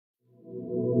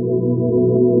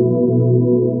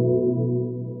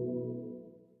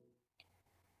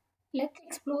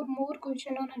Explore more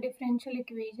question on a differential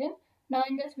equation. Now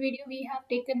in this video we have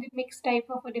taken the mixed type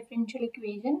of a differential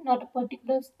equation, not a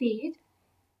particular stage.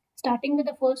 Starting with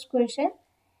the first question,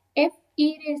 if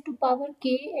e raised to power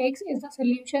kx is the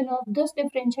solution of this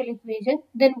differential equation,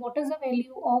 then what is the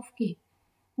value of k?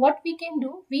 What we can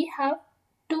do, we have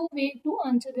two ways to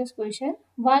answer this question.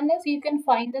 One is you can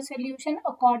find the solution,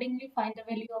 accordingly find the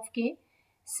value of k.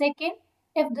 Second,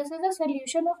 if this is the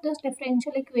solution of this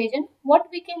differential equation, what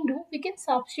we can do, we can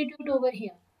substitute over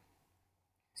here.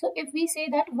 So if we say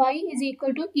that y is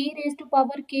equal to e raised to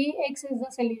power kx is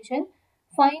the solution,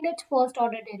 find its first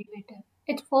order derivative.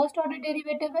 Its first order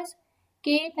derivative is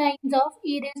k times of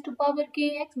e raised to power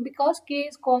kx, because k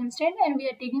is constant and we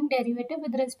are taking derivative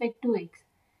with respect to x.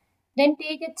 Then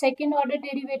take its second order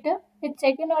derivative. Its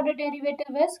second order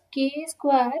derivative is k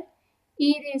square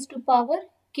e raised to power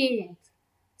kx.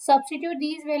 Substitute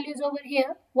these values over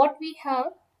here. What we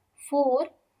have, 4,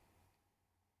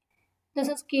 this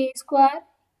is k square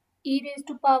e raised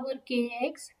to power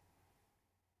kx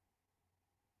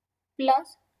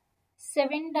plus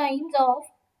 7 times of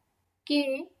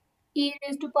k e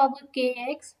raised to power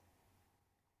kx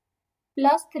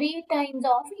plus 3 times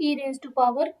of e raised to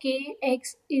power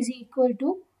kx is equal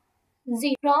to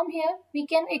 0. From here we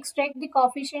can extract the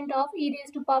coefficient of e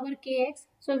raised to power kx.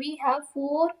 So we have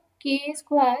 4k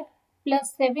square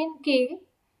plus 7k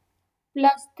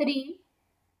plus 3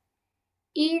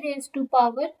 e raised to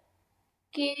power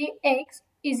kx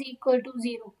is equal to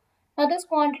 0. Now this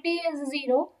quantity is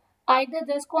 0. Either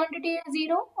this quantity is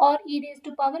 0 or e raised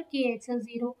to power kx is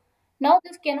 0. Now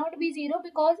this cannot be 0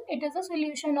 because it is a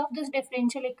solution of this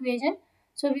differential equation.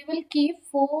 So we will keep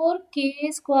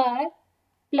 4k square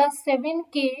plus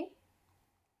 7k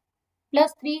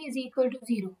plus 3 is equal to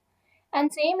 0. And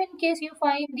same in case you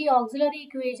find the auxiliary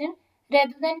equation,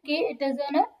 rather than k it is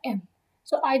an m.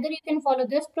 So either you can follow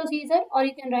this procedure or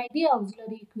you can write the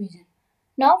auxiliary equation.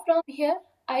 Now from here,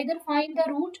 either find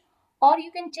the root or you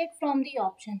can check from the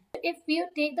option. If we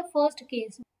take the first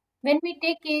case, when we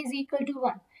take k is equal to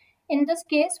 1, in this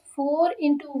case 4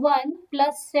 into 1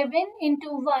 plus 7 into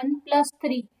 1 plus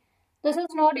 3, this is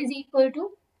not is equal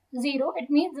to 0. It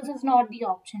means this is not the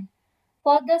option.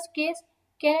 For this case,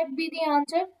 can it be the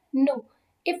answer? No.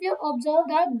 If you observe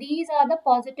that these are the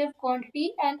positive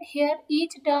quantity and here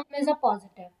each term is a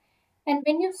positive. And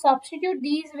when you substitute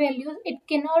these values, it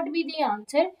cannot be the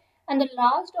answer. And the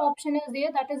last option is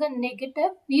there, that is a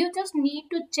negative. You just need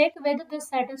to check whether this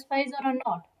satisfies or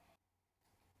not.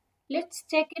 Let's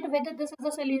check it whether this is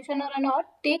a solution or not.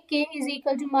 Take k is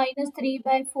equal to minus 3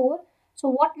 by 4. So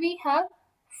what we have,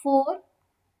 4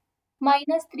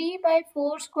 minus 3 by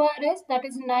 4 square is, that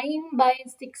is 9 by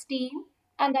 16,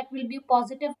 and that will be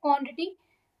positive quantity,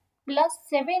 plus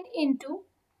 7 into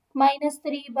minus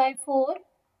 3 by 4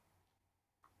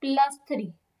 plus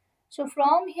 3. So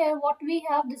from here what we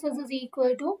have, this is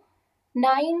equal to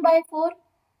 9 by 4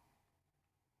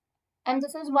 and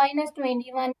this is minus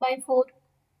 21 by 4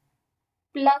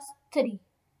 plus 3.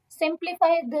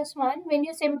 Simplify this one. When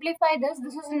you simplify this,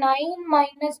 this is 9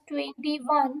 minus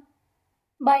 21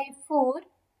 by 4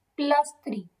 plus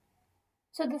 3.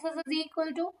 So this is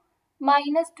equal to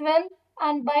minus 12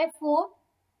 and by 4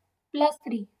 plus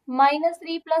 3. Minus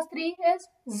 3 plus 3 is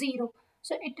 0.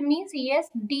 So it means yes,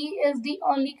 D is the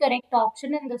only correct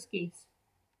option in this case.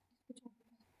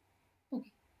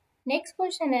 Okay. Next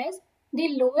question is the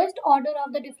lowest order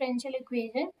of the differential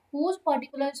equation, whose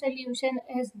particular solution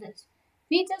is this?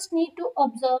 We just need to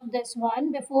observe this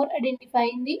one before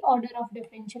identifying the order of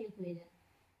differential equation.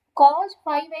 Cos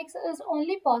 5x is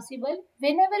only possible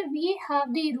whenever we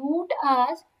have the root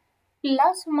as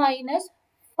plus minus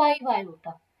 5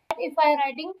 iota. If I am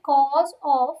writing cos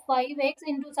of 5x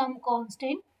into some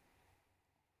constant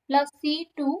plus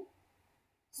c2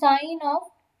 sine of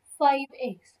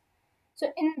 5x. So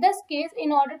in this case,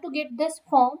 in order to get this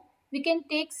form, we can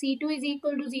take c2 is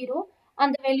equal to 0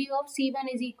 and the value of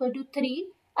c1 is equal to 3,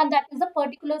 and that is the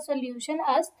particular solution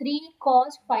as 3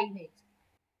 cos 5x.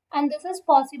 And this is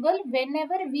possible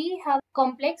whenever we have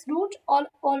complex roots or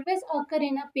always occur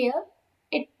in a pair.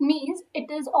 It means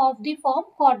it is of the form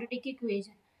quadratic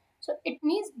equation. So it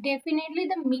means definitely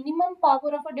the minimum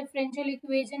power of a differential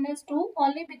equation is 2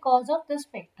 only because of this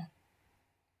factor.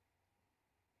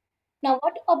 Now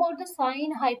what about the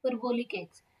sine hyperbolic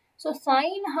x? So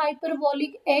sine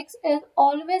hyperbolic x is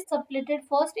always substituted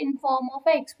first in form of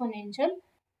an exponential.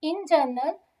 In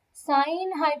general,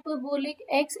 sine hyperbolic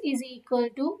x is equal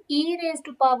to e raised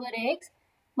to power x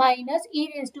minus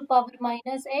e raised to power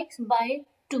minus x by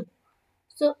 2.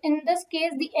 So in this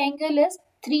case, the angle is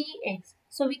 3x.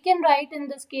 So we can write in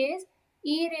this case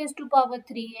e raised to power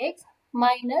 3x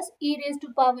minus e raised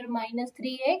to power minus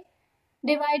 3x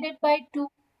divided by 2.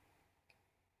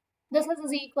 This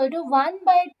is equal to 1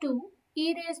 by 2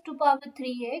 e raised to power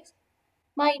 3x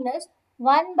minus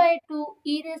 1 by 2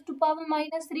 e raised to power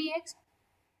minus 3x.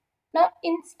 Now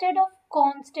instead of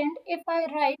constant, if I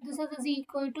write this is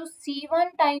equal to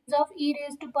c1 times of e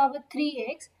raised to power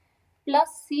 3x plus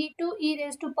c2 e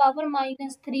raised to power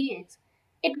minus 3x,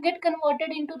 it get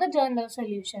converted into the general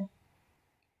solution.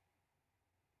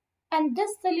 And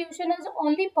this solution is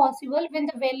only possible when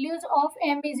the values of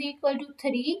m is equal to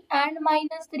 3 and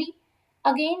minus 3.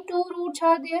 Again, two roots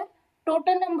are there.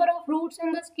 Total number of roots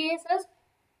in this case is,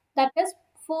 that is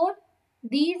 4.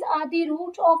 These are the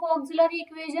roots of auxiliary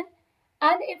equation.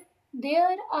 And if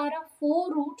there are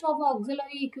 4 roots of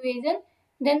auxiliary equation,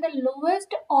 then the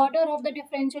lowest order of the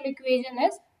differential equation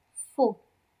is 4.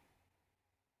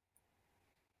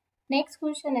 Next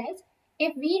question is,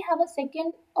 if we have a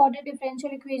second order differential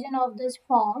equation of this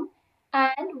form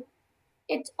and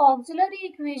its auxiliary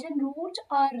equation roots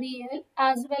are real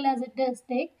as well as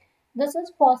static, this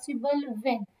is possible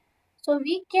when? So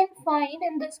we can find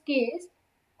in this case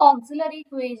auxiliary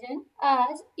equation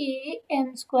as a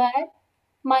m square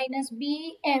minus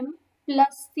b m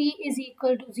plus c is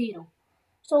equal to 0.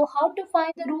 So how to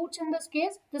find the roots in this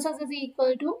case? This is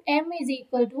equal to m is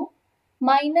equal to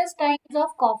minus times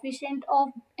of coefficient of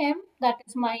m, that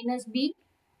is minus b,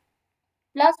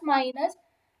 plus minus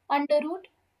under root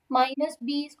minus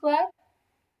b square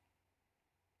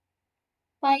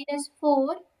minus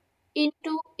 4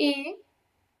 into a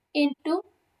into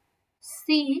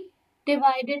c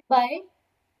divided by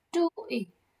 2a.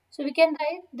 So we can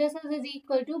write this is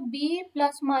equal to b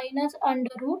plus minus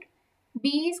under root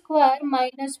b square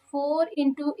minus 4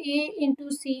 into a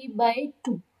into c by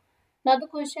 2. Now the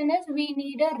question is, we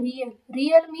need a real.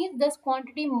 Real means this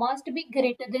quantity must be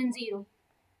greater than 0.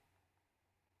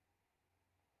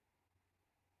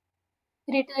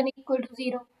 Greater than equal to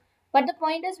 0. But the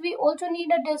point is, we also need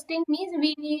a distinct, means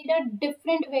we need a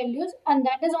different values, and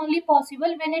that is only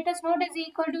possible when it is not is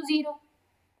equal to 0.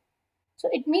 So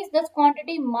it means this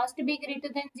quantity must be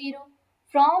greater than 0.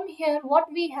 From here what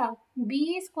we have,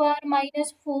 b square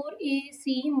minus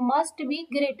 4ac must be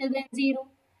greater than 0.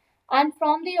 And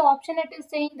from the option it is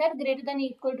saying that greater than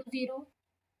equal to 0.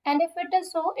 And if it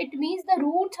is so, it means the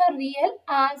roots are real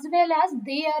as well as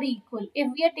they are equal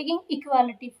if we are taking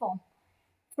equality form.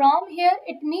 From here,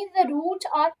 it means the roots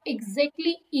are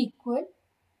exactly equal.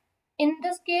 In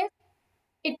this case,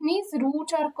 it means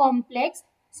roots are complex.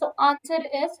 So answer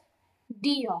is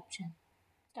D option.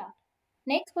 Start.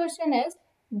 Next question is,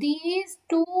 these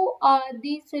two are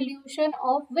the solution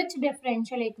of which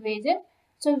differential equation?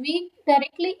 So we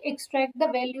directly extract the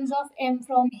values of m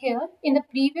from here. In the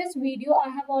previous video, I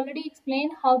have already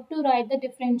explained how to write the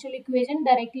differential equation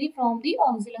directly from the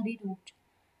auxiliary root.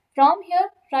 From here,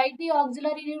 write the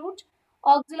auxiliary roots.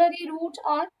 Auxiliary roots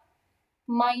are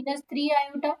minus 3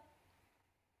 iota.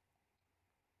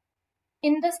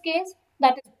 In this case,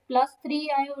 that is plus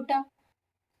 3 iota.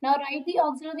 Now write the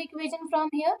auxiliary equation from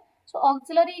here. So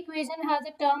auxiliary equation has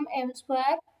a term m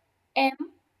square, m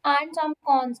and some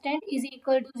constant is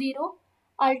equal to 0.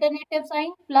 Alternative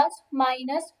sign plus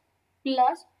minus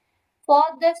plus. For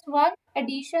this one,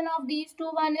 addition of these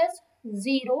two one is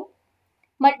 0.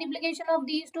 Multiplication of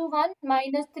these two one,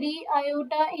 minus 3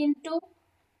 iota into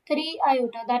 3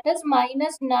 iota, that is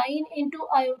minus 9 into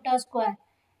iota square,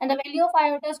 and the value of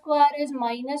iota square is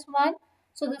minus 1,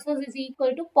 so this is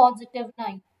equal to positive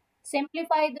 9.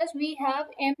 Simplify this, we have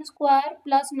m square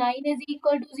plus 9 is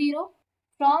equal to 0.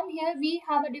 From here we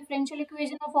have a differential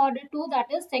equation of order 2, that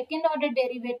is second order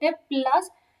derivative plus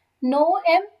no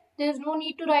m, there is no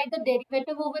need to write the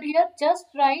derivative over here, just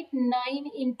write 9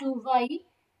 into y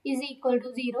is equal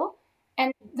to 0,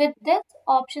 and with this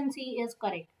option C is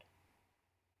correct.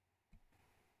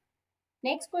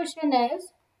 Next question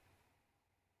is,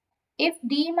 if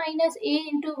d minus a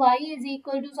into y is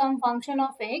equal to some function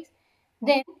of x,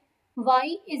 then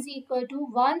y is equal to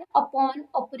 1 upon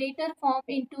operator form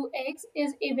into x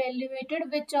is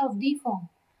evaluated which of the form?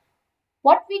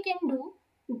 What we can do,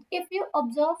 if you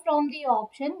observe from the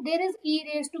option, there is e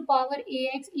raised to power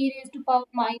ax, e raised to power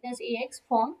minus ax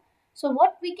form. So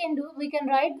what we can do, we can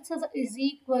write this as is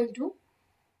equal to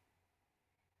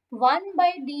 1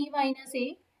 by d minus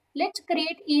a. Let's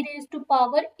create e raised to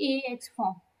power ax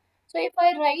form. So if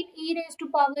I write e raised to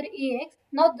power ax,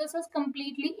 now this is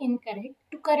completely incorrect.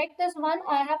 To correct this one,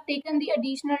 I have taken the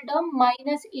additional term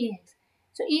minus ax.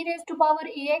 So e raised to power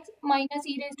ax minus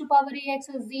e raised to power ax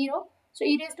is 0. So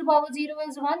e raised to power 0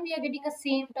 is 1. We are getting the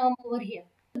same term over here.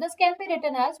 So this can be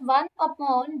written as 1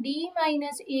 upon d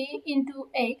minus a into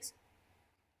x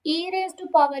e raised to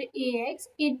power ax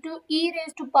into e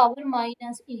raised to power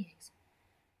minus ax.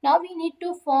 Now we need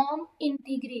to form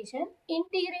integration.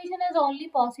 Integration is only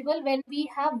possible when we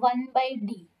have 1 by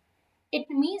d. It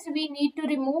means we need to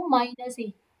remove minus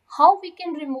a. How we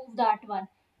can remove that one?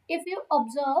 If you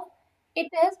observe,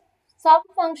 it is some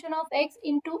function of x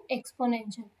into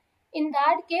exponential. In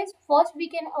that case, first we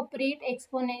can operate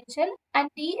exponential and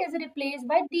d is replaced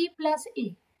by d plus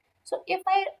a. So if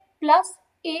I plus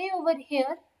a over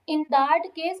here, in that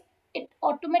case, it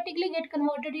automatically get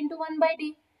converted into 1 by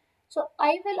d. So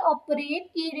I will operate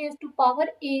e raised to power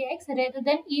ax rather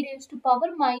than e raised to power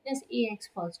minus ax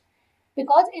first,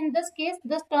 because in this case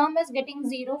this term is getting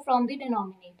 0 from the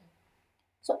denominator.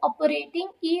 So operating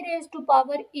e raised to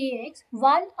power ax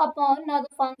 1 upon, now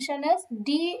the function is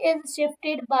d is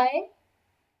shifted by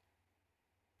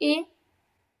a,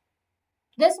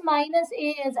 this minus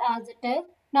a is as it is,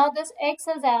 now this x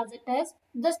is as it is,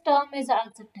 this term is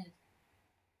as it is.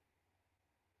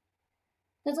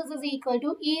 This is equal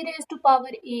to e raised to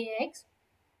power ax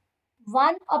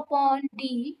 1 upon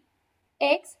d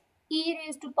x e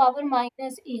raised to power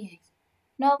minus ax.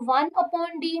 Now 1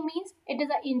 upon d means it is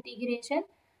an integration.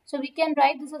 So we can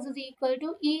write this as equal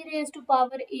to e raised to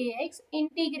power ax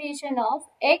integration of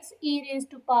x e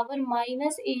raised to power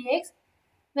minus ax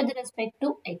with respect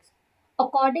to x.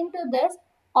 According to this,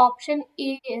 option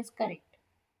A is correct.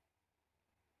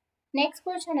 Next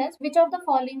question is, which of the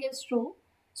following is true?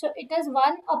 So it is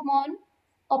 1 upon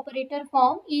operator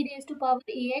form e raised to power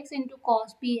ax into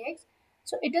cos bx.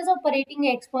 So it is operating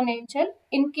exponential.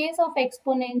 In case of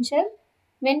exponential,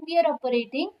 when we are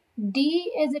operating,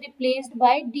 d is replaced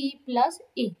by d plus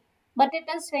a. But it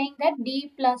is saying that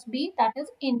d plus b, that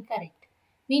is incorrect.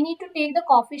 We need to take the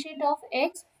coefficient of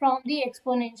x from the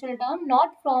exponential term,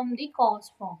 not from the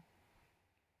cos form.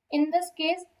 In this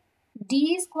case,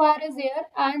 d square is there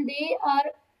and they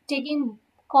are taking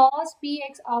cos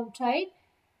px outside,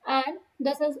 and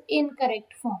this is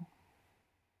incorrect form.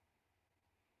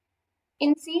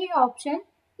 In C option,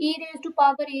 e raised to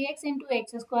power ax into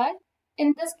x square.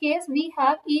 In this case, we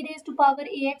have e raised to power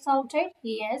ax outside.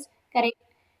 Yes, correct.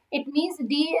 It means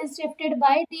d is shifted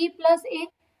by d plus a,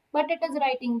 but it is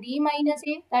writing d minus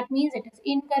a. That means it is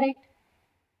incorrect.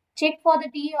 Check for the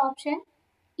D option.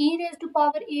 E raised to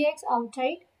power ax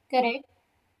outside. Correct.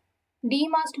 D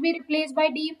must be replaced by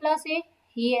d plus a.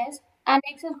 Yes. And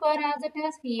x square as it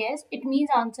is. Yes. It means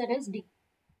answer is D.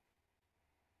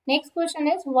 Next question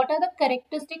is, what are the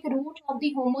characteristic roots of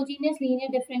the homogeneous linear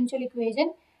differential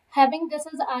equation having this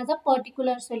as a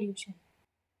particular solution?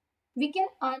 We can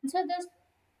answer this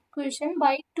question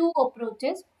by two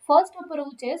approaches. First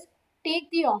approach is, take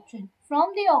the option.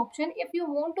 From the option, if you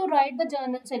want to write the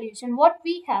general solution, what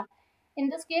we have? In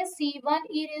this case, c1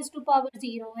 e raised to power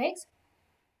 0x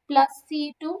plus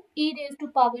c2 e raised to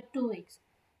power 2x.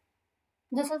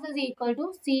 This is equal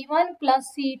to c1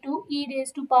 plus c2 e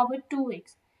raised to power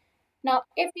 2x. Now,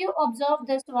 if you observe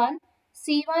this one,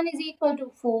 c1 is equal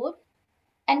to 4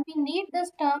 and we need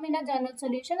this term in a general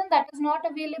solution and that is not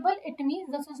available. It means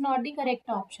this is not the correct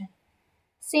option.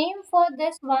 Same for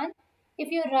this one.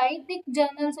 If you write the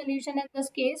general solution in this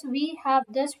case, we have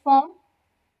this form.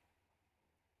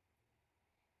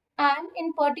 And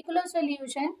in particular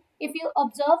solution, if you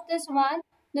observe this one,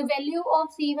 the value of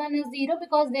c1 is 0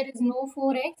 because there is no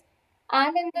 4x.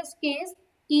 And in this case,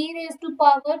 e raised to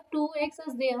power 2x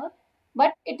is there,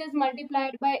 but it is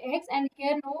multiplied by x, and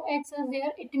here no x is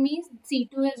there. It means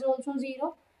c2 is also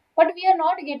 0. But we are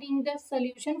not getting the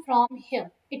solution from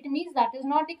here. It means that is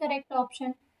not the correct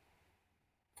option.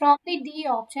 From the D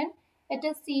option, it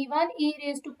is c1 e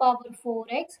raised to power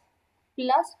 4x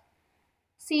plus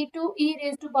c2 e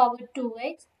raised to power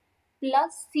 2x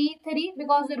plus c3,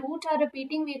 because the roots are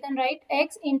repeating, we can write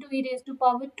x into e raised to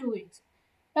power 2x.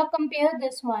 Now compare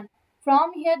this one.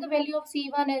 From here the value of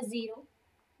c1 is 0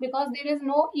 because there is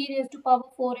no e raised to power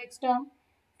 4x term.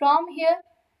 From here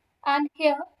and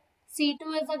here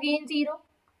c2 is again 0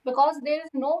 because there is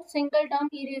no single term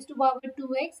e raised to power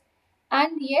 2x,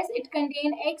 and yes, it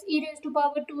contains x e raised to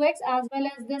power 2x as well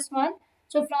as this one.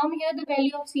 So from here the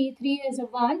value of c3 is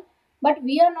 1, but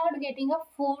we are not getting a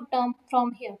 4 term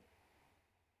from here.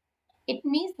 It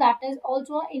means that is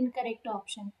also an incorrect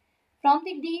option. From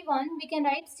the D1, we can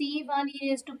write c1 e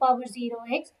raised to power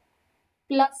 0x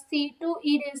plus c2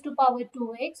 e raised to power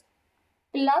 2x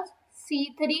plus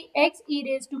c3x e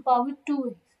raised to power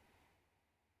 2x.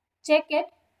 Check it.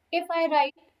 If I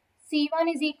write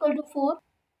c1 is equal to 4,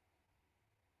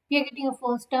 we are getting a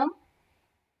first term.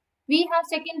 We have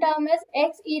second term as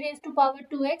x e raised to power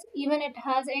 2x, even it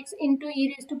has x into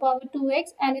e raised to power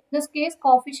 2x, and in this case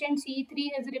coefficient c3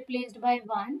 is replaced by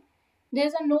 1.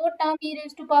 There's a no term e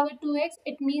raised to power 2x,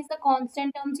 it means the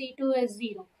constant term c2 is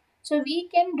 0. So we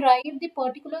can derive the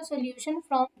particular solution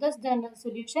from this general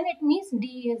solution. It means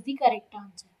D is the correct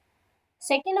answer.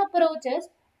 Second approach is,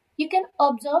 you can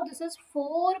observe this is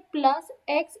 4 plus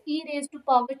x e raised to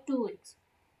power 2x.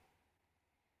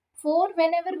 4,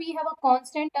 whenever we have a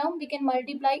constant term, we can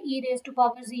multiply e raised to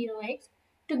power 0x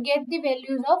to get the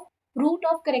values of root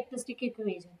of characteristic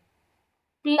equation.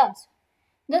 Plus,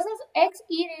 this is x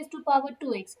e raised to power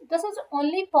 2x. This is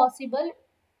only possible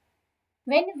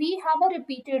when we have a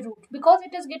repeated root because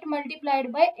it is get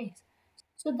multiplied by x.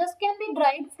 So this can be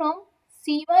derived from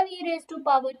c1 e raised to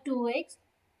power 2x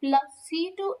plus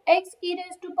c2 x e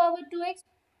raised to power 2x.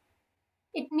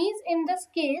 It means in this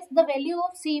case the value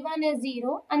of c1 is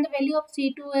 0 and the value of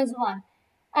c2 is 1.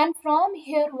 And from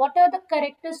here what are the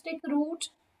characteristic roots?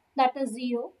 That is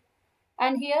 0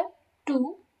 and here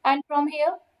 2 and from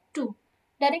here 2.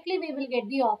 Directly we will get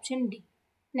the option D.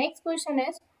 Next question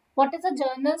is, what is the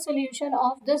general solution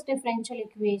of this differential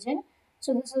equation?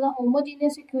 So this is a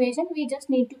homogeneous equation. We just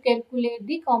need to calculate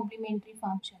the complementary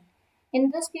function.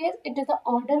 In this case, it is the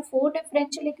order 4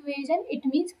 differential equation. It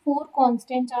means 4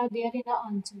 constants are there in the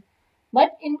answer.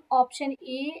 But in option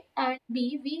A and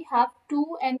B, we have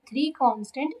 2 and 3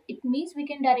 constant. It means we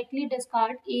can directly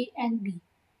discard A and B.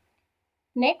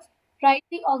 Next, write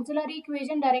the auxiliary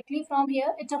equation directly from here.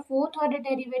 It's a fourth order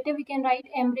derivative. We can write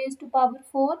m raised to power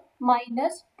 4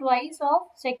 minus twice of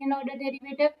second order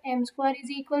derivative m square is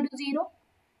equal to 0.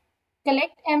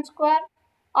 Collect m square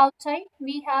outside.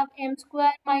 We have m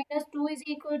square minus 2 is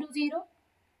equal to 0.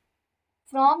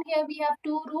 From here we have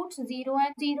two roots 0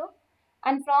 and 0.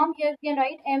 And from here we can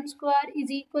write m square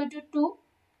is equal to 2.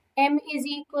 M is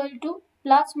equal to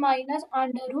plus minus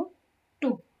under root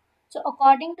 2. So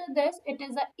according to this, it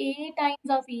is a a times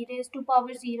of e raised to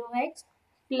power 0x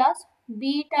plus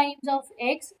b times of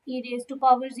x e raised to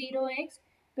power 0x,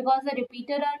 because the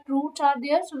repeated roots are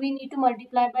there, so we need to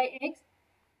multiply by x,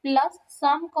 plus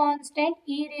some constant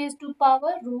e raised to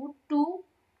power root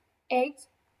 2x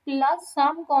plus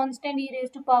some constant e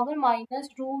raised to power minus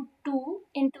root 2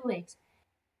 into x.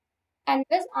 And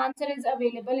this answer is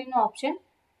available in option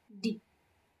D.